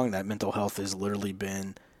so long that mental health has literally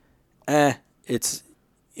been, it's,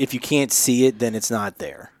 if you can't see it, then it's not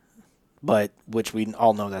there. But, which we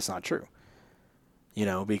all know that's not true.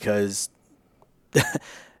 Because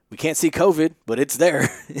we can't see COVID, but it's there.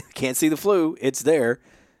 Can't see the flu, it's there.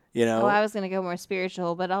 Oh, I was going to go more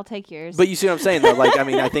spiritual, but I'll take yours. But you see what I'm saying, though? Like,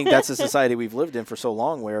 I think that's a society we've lived in for so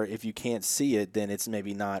long where if you can't see it, then it's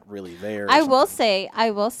maybe not really there. I will say,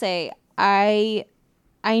 I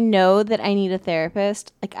know that I need a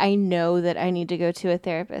therapist. Like, I know that I need to go to a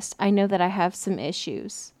therapist. I know that I have some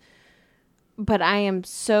issues. but I am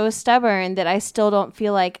so stubborn that I still don't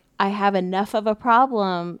feel like I have enough of a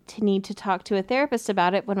problem to need to talk to a therapist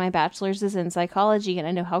about it when my bachelor's is in psychology and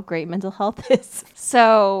I know how great mental health is.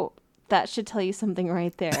 So that should tell you something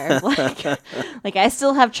right there. Like I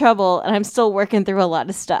still have trouble and I'm still working through a lot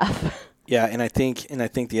of stuff. Yeah, and I think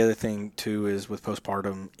the other thing too is with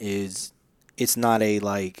postpartum is it's not a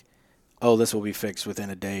like, oh, this will be fixed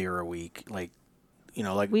within a day or a week. Like,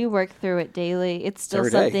 like we work through it daily. It's still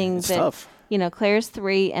every day. something It's that tough. Claire's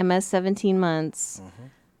 3, Emma's 17 months. Mm-hmm.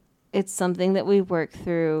 It's something that we work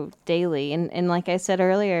through daily. And like I said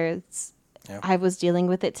earlier, I was dealing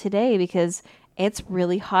with it today because it's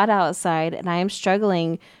really hot outside and I am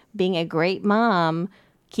struggling being a great mom,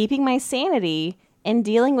 keeping my sanity, and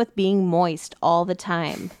dealing with being moist all the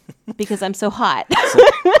time because I'm so hot.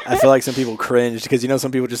 I feel like some people cringe because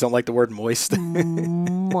some people just don't like the word moist.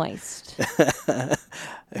 Moist.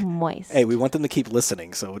 Moist. Hey, we want them to keep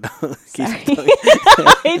listening, so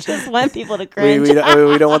I just want people to cringe. we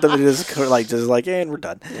don't want them to just and we're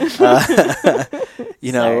done.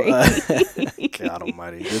 God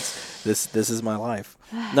Almighty, this is my life.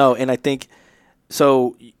 No, and I think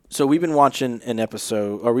so. So we've been watching an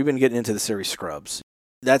episode, or we've been getting into the series Scrubs.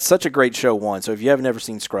 That's such a great show, one. So if you have never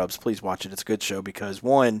seen Scrubs, please watch it. It's a good show because,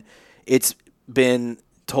 one, it's been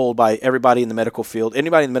told by everybody in the medical field.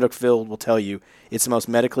 Anybody in the medical field will tell you it's the most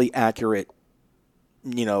medically accurate,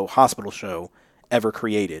 hospital show ever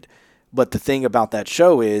created. But the thing about that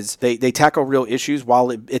show is they tackle real issues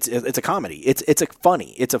while it's a comedy. It's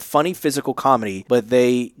a funny physical comedy, but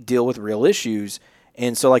they deal with real issues.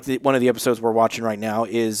 And so, one of the episodes we're watching right now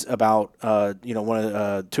is about,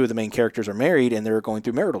 two of the main characters are married and they're going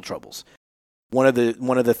through marital troubles. One of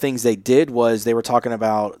the things they did was they were talking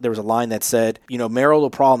about, there was a line that said, marital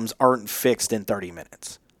problems aren't fixed in 30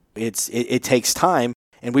 minutes. It takes time.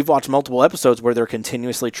 And we've watched multiple episodes where they're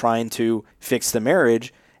continuously trying to fix the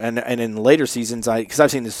marriage. And in later seasons, because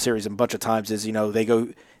I've seen this series a bunch of times, is,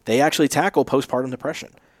 they actually tackle postpartum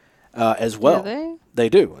depression as well. Do they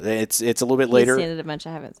do. It's a little bit later. You've seen it a bunch.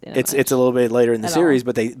 I haven't seen it. It's a little bit later in the series,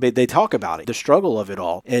 but they talk about it, the struggle of it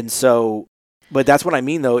all. And so, but that's what I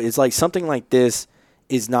mean though, is like something like this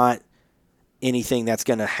is not anything that's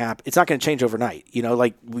going to happen. It's not going to change overnight.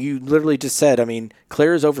 Like we literally just said, I mean,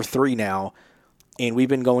 Claire is over 3 now, and we've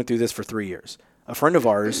been going through this for 3 years. A friend of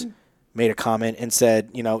ours made a comment and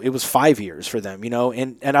said, it was 5 years for them,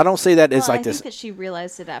 and I don't say that as like this. I think that she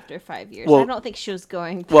realized it after 5 years. Well, I don't think she was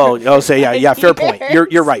going through I'll say, yeah, fair point.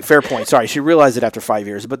 You're right, fair point. Sorry, she realized it after 5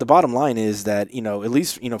 years. But the bottom line is that, at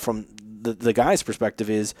least, from the guy's perspective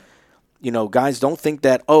is, guys don't think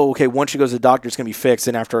that, once she goes to the doctor, it's going to be fixed,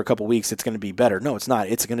 and after a couple weeks, it's going to be better. No, it's not.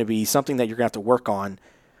 It's going to be something that you're going to have to work on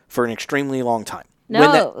for an extremely long time.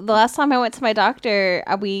 No, the last time I went to my doctor,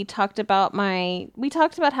 we talked about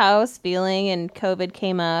how I was feeling, and COVID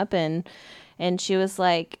came up, and she was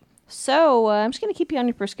like, "So I'm just gonna keep you on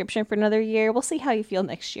your prescription for another year. We'll see how you feel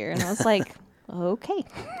next year." And I was like, "Okay,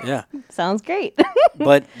 yeah, sounds great."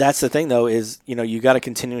 But that's the thing, though, is you got to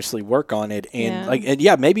continuously work on it, and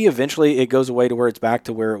maybe eventually it goes away to where it's back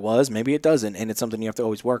to where it was. Maybe it doesn't, and it's something you have to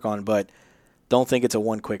always work on. But don't think it's a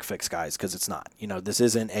one quick fix, guys, because it's not. This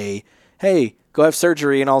isn't a hey, go have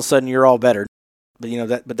surgery and all of a sudden you're all better. But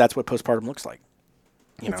but that's what postpartum looks like.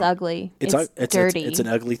 It's ugly. It's dirty. It's an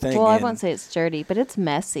ugly thing. Well, I won't say it's dirty, but it's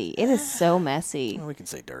messy. It is so messy. Well, we can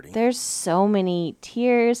say dirty. There's so many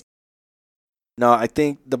tears. No, I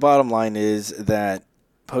think the bottom line is that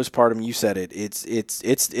postpartum, you said it. It's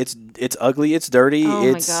ugly. It's dirty.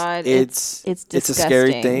 Oh my God. It's disgusting. It's a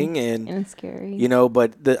scary thing, and it's scary.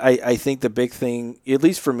 But I think the big thing, at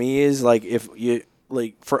least for me, is like if you.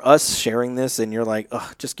 Like for us sharing this and you're like,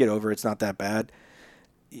 oh, just get over it. It's not that bad.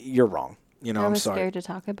 You're wrong. I'm sorry. Scared to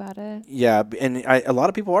talk about it. Yeah. And a lot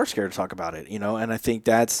of people are scared to talk about it, and I think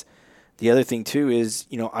that's the other thing too is,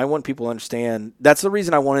 I want people to understand. That's the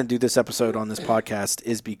reason I want to do this episode on this podcast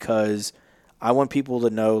is because I want people to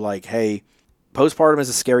know like, hey, postpartum is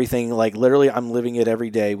a scary thing. Like literally I'm living it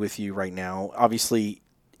every day with you right now, obviously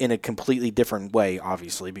in a completely different way,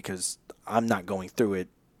 obviously, because I'm not going through it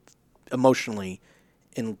emotionally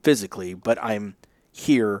and physically, but I'm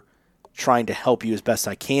here trying to help you as best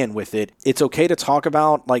I can with it. It's okay to talk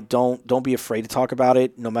about, like, don't be afraid to talk about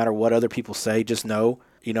it, no matter what other people say. Just know,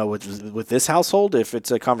 with this household, if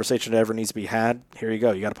it's a conversation that ever needs to be had, here you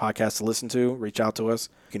go. You got a podcast to listen to. Reach out to us.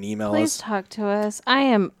 You can email us. Please talk to us. I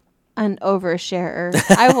am an oversharer.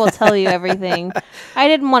 I will tell you everything. I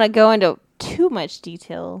didn't want to go into too much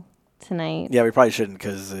detail tonight. Yeah, we probably shouldn't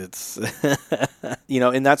because it's,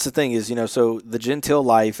 and that's the thing is, so the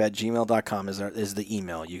gentilelife@gmail.com is the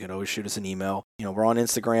email. You can always shoot us an email. We're on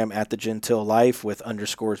Instagram @the gentilelife with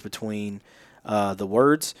underscores between the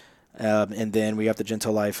words. And then we have the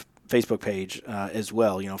Gentile Life Facebook page as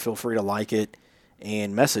well. Feel free to like it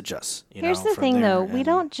and message us. Here's the thing, though. We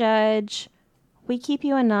don't judge. We keep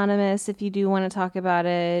you anonymous if you do want to talk about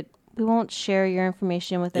it. We won't share your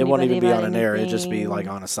information with anybody. It won't even be on an anything. air. It'll just be like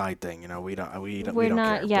on a side thing. We don't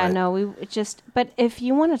care. Yeah, no. But if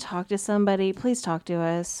you want to talk to somebody, please talk to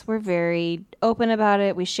us. We're very open about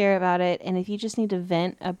it. We share about it. And if you just need to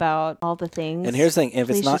vent about all the things, and here's the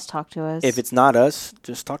thing: just talk to us. If it's not us,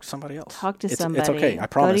 just talk to somebody else. Talk to somebody. It's okay. I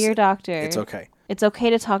promise. Go to your doctor. It's okay. It's okay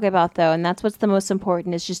to talk about, though, and that's what's the most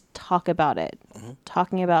important is just talk about it. Mm-hmm.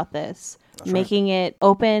 Talking about this, making it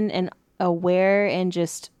open and aware, and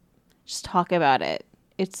just talk about it.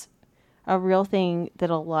 It's a real thing that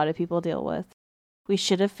a lot of people deal with. We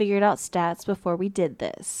should have figured out stats before we did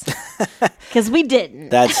this, because we didn't.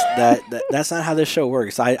 That's not how this show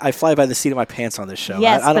works. I fly by the seat of my pants on this show.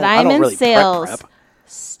 Yes, but I'm in really sales. Prep.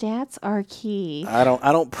 Stats are key. I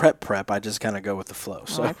don't prep. I just kind of go with the flow.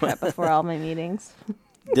 So I prep before all my meetings.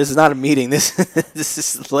 This is not a meeting. This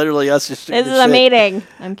is literally us just. This is a meeting.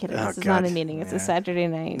 I'm kidding. Oh, this is not a meeting. It's a Saturday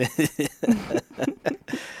night.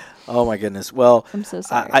 Oh my goodness. Well, I'm so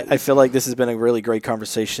sorry. I feel like this has been a really great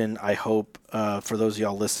conversation. I hope for those of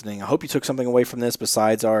y'all listening, I hope you took something away from this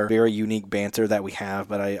besides our very unique banter that we have.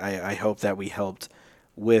 But I hope that we helped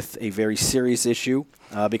with a very serious issue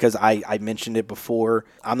because I mentioned it before.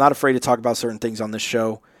 I'm not afraid to talk about certain things on this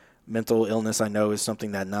show. Mental illness, I know, is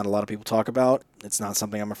something that not a lot of people talk about. It's not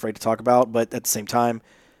something I'm afraid to talk about. But at the same time,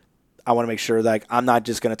 I want to make sure that I'm not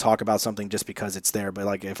just going to talk about something just because it's there. But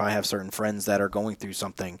like if I have certain friends that are going through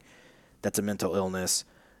something that's a mental illness,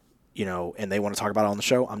 and they want to talk about it on the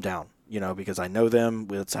show, I'm down, because I know them.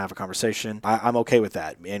 Let's have a conversation. I'm okay with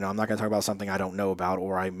that. I'm not going to talk about something I don't know about,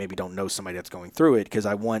 or I maybe don't know somebody that's going through it, because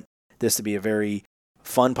I want this to be a very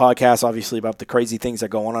fun podcast, obviously, about the crazy things that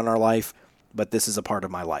go on in our life. But this is a part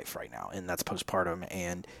of my life right now, and that's postpartum.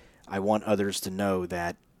 And I want others to know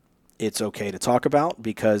that it's okay to talk about,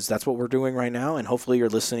 because that's what we're doing right now. And hopefully you're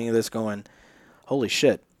listening to this going, holy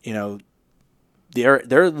shit,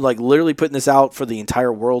 they're like literally putting this out for the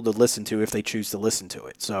entire world to listen to if they choose to listen to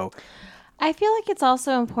it. So I feel like it's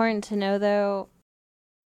also important to know, though,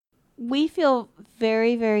 we feel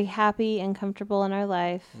very, very happy and comfortable in our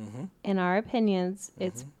life. Mm-hmm. In our opinions, mm-hmm.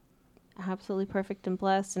 It's absolutely perfect and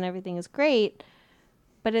blessed and everything is great,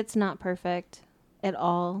 but it's not perfect at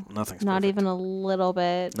all. Nothing's not perfect. Even a little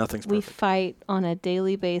bit. Nothing's we perfect. Fight on a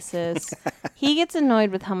daily basis. He gets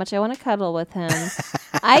annoyed with how much I want to cuddle with him.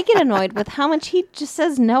 I get annoyed with how much he just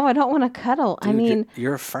says, no, I don't want to cuddle. Dude, I mean,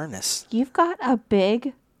 you're a furnace. You've got a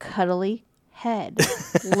big, cuddly head.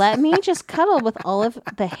 Let me just cuddle with all of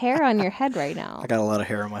the hair on your head right now. I got a lot of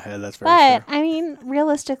hair on my head. That's very true. But, I mean,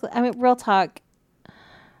 realistically, real talk.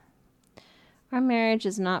 Our marriage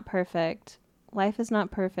is not perfect. Life is not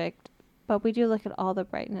perfect. But we do look at all the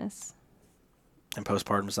brightness. And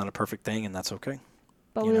postpartum is not a perfect thing, and that's okay.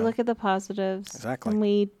 But we look at the positives. Exactly. And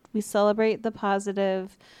we celebrate the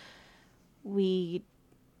positive. We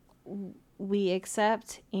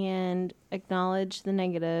accept and acknowledge the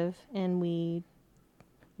negative, and we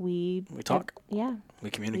talk. Yeah. We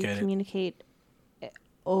communicate. We communicate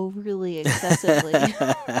overly excessively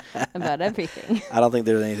about everything. I don't think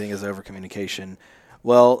there's anything as over communication.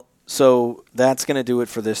 Well, so that's going to do it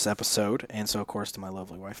for this episode. And so, of course, to my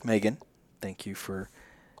lovely wife, Megan, thank you for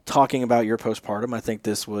talking about your postpartum. I think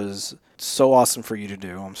this was so awesome for you to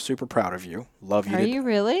do. I'm super proud of you. Love you. Are you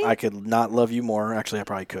really? I could not love you more. Actually, I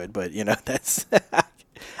probably could, but that's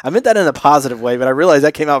I meant that in a positive way, but I realized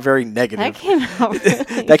that came out very negative.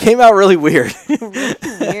 That came out really weird. Really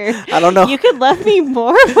weird. I don't know. You could love me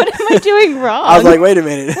more? What am I doing wrong? I was like, wait a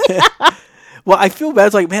minute. Well, I feel bad.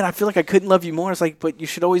 It's like, man, I feel like I couldn't love you more. It's like, but you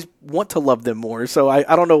should always want to love them more. So I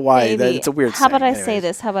don't know why. It's a weird How about I say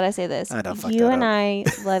this? You and I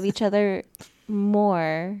love each other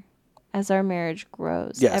more as our marriage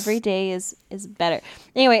grows. Yes. Every day is better.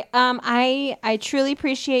 Anyway, I truly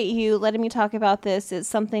appreciate you letting me talk about this. It's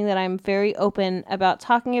something that I'm very open about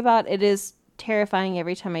talking about. It is terrifying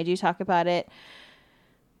every time I do talk about it.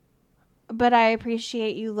 But I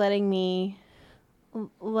appreciate you letting me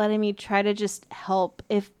try to just help.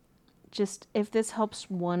 If this helps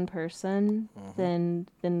one person, mm-hmm.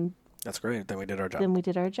 then that's great. Then we did our job. Then we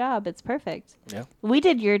did our job. It's perfect. Yeah. We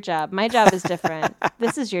did your job. My job is different.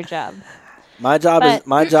 This is your job. My job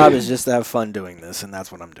is just to have fun doing this, and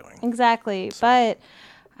that's what I'm doing. Exactly. So. But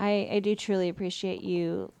I do truly appreciate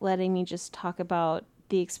you letting me just talk about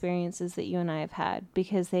the experiences that you and I have had,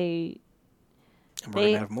 because and we're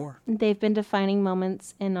gonna have more. They've been defining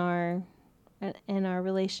moments in our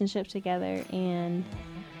relationship together, and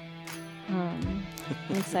I'm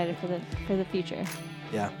excited for the future.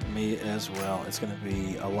 Yeah, me as well. It's going to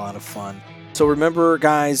be a lot of fun. So remember,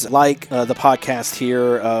 guys, like the podcast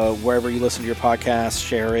here, wherever you listen to your podcast,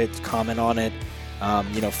 share it, comment on it.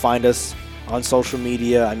 Find us on social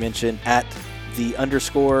media. I mentioned at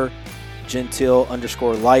 _Gentile_life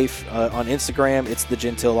on Instagram. It's the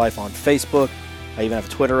Gentile Life on Facebook. I even have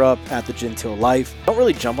Twitter up at the Gentile Life. I don't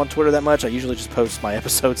really jump on Twitter that much. I usually just post my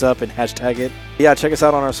episodes up and hashtag it. Yeah, check us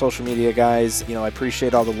out on our social media, guys. I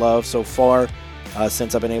appreciate all the love so far.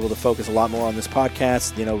 Since I've been able to focus a lot more on this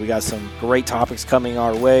podcast. We got some great topics coming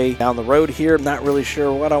our way down the road here. I'm not really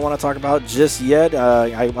sure what I want to talk about just yet.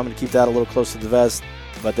 I'm going to keep that a little close to the vest,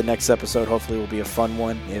 but the next episode hopefully will be a fun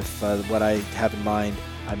one. If what I have in mind,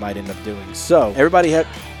 I might end up doing. So, everybody I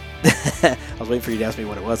was waiting for you to ask me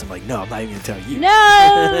what it was. I'm like, no, I'm not even going to tell you. No,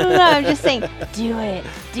 I'm just saying, do it.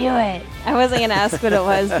 I wasn't going to ask what it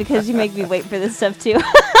was because you make me wait for this stuff too.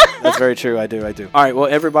 That's very true. I do. All right. Well,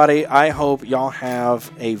 everybody, I hope y'all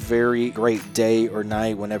have a very great day or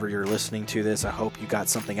night whenever you're listening to this. I hope you got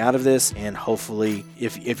something out of this. And hopefully,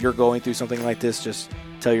 if you're going through something like this, just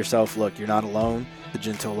tell yourself, look, you're not alone. The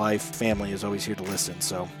Gentile Life family is always here to listen.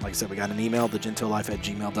 So, like I said, we got an email,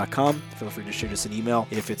 thegentileife@gmail.com. Feel free to shoot us an email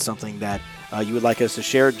if it's something that you would like us to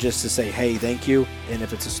share, just to say, hey, thank you. And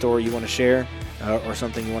if it's a story you want to share or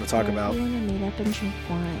something you want to talk about. You want to meet up and drink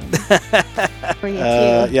wine. For you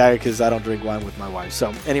too. Yeah, because I don't drink wine with my wife.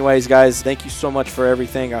 So, anyways, guys, thank you so much for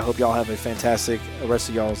everything. I hope y'all have a fantastic rest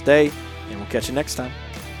of y'all's day, and we'll catch you next time.